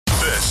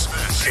This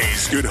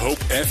is Good Hope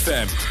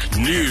FM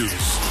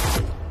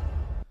News.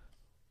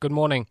 Good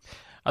morning.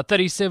 A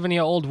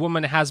 37-year-old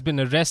woman has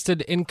been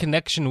arrested in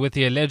connection with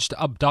the alleged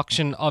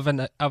abduction of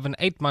an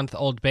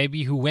 8-month-old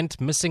baby who went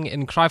missing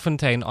in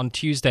Kraaifontein on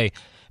Tuesday.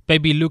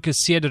 Baby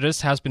Lucas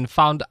Cederis has been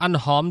found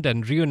unharmed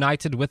and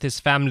reunited with his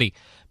family.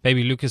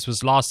 Baby Lucas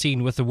was last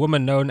seen with a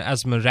woman known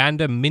as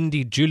Miranda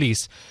Mindy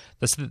Julies.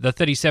 The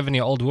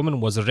 37-year-old woman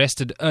was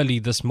arrested early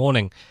this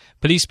morning.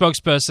 Police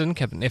spokesperson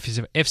Captain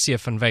FC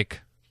van Wyk.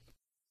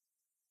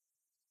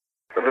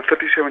 The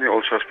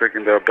 37-year-old suspect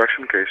in the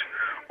abduction case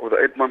of the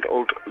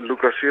 8-month-old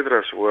Lucas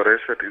Cederis were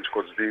arrested in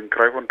Scottsdene,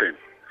 Kraaifontein.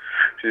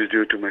 She is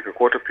due to make a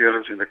court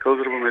appearance in the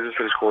Kilsriver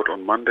Magistrates Court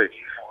on Monday,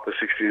 the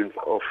 16th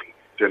of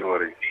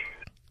January.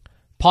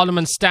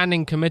 Parliament's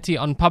Standing Committee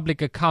on Public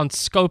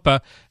Accounts,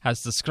 SCOPA,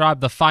 has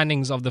described the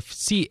findings of the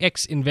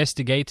CX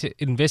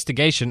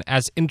investigation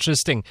as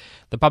interesting.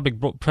 The Public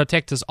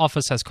Protector's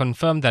Office has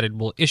confirmed that it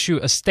will issue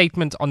a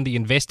statement on the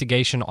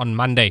investigation on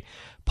Monday.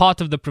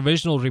 Part of the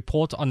provisional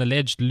report on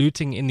alleged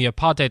looting in the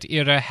apartheid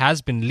era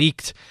has been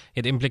leaked.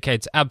 It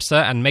implicates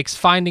ABSA and makes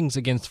findings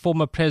against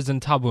former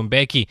President Thabo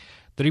Mbeki.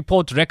 The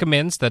report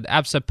recommends that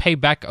ABSA pay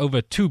back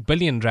over 2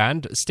 billion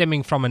rand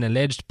stemming from an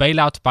alleged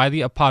bailout by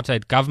the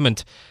apartheid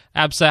government.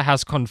 ABSA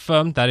has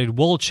confirmed that it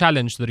will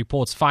challenge the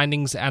report's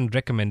findings and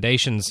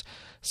recommendations.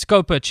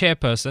 SCOPA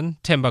chairperson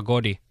Themba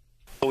Godi.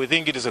 We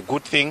think it is a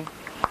good thing.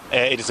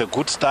 It is a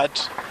good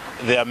start.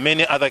 There are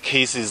many other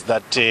cases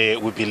that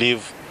we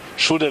believe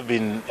should have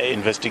been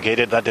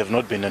investigated that have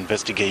not been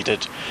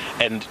investigated.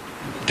 And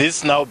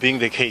this now being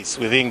the case,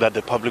 we think that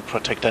the public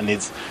protector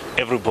needs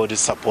everybody's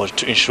support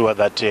to ensure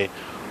that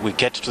we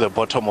get to the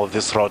bottom of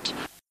this rot.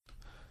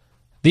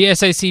 The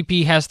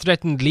SACP has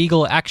threatened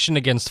legal action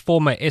against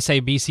former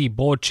SABC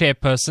board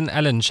chairperson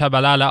Ellen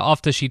Shabalala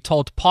after she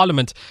told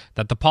Parliament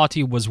that the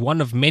party was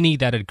one of many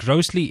that had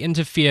grossly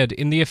interfered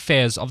in the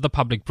affairs of the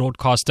public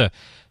broadcaster.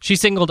 She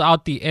singled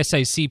out the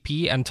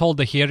SACP and told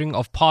the hearing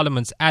of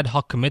Parliament's ad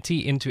hoc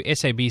committee into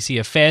SABC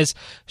affairs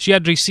she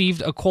had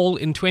received a call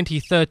in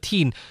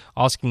 2013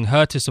 asking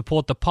her to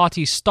support the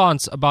party's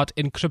stance about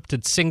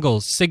encrypted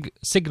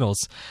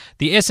signals.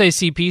 The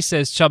SACP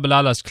says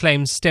Shabalala's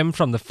claims stem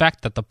from the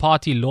fact that the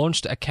party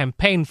launched a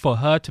campaign for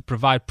her to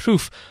provide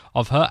proof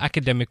of her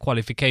academic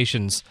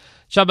qualifications.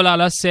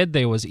 Shabalala said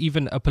there was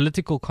even a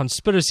political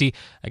conspiracy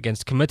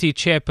against committee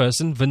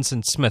chairperson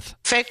Vincent Smith.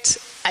 In fact,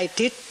 I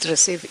did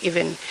receive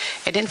even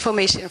an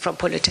information from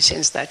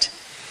politicians that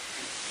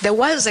there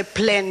was a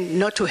plan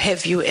not to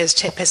have you as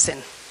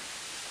chairperson.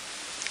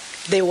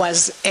 There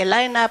was a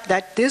lineup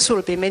that this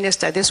will be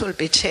minister, this will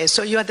be chair,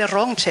 so you are the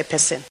wrong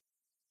chairperson.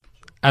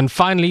 And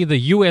finally, the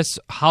U.S.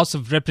 House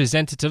of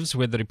Representatives,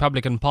 where the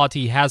Republican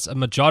Party has a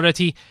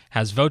majority,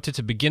 has voted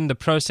to begin the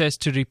process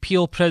to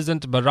repeal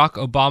President Barack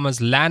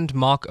Obama's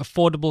landmark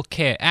Affordable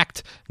Care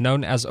Act,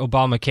 known as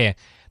Obamacare.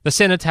 The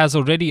Senate has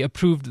already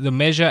approved the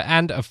measure,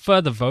 and a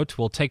further vote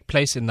will take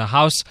place in the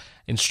House,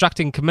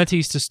 instructing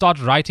committees to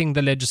start writing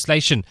the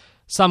legislation.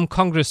 Some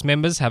Congress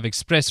members have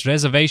expressed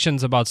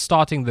reservations about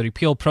starting the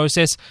repeal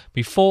process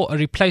before a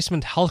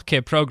replacement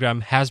healthcare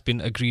program has been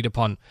agreed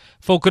upon.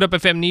 For Good Hope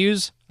FM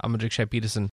News, I'm Patrick Peterson.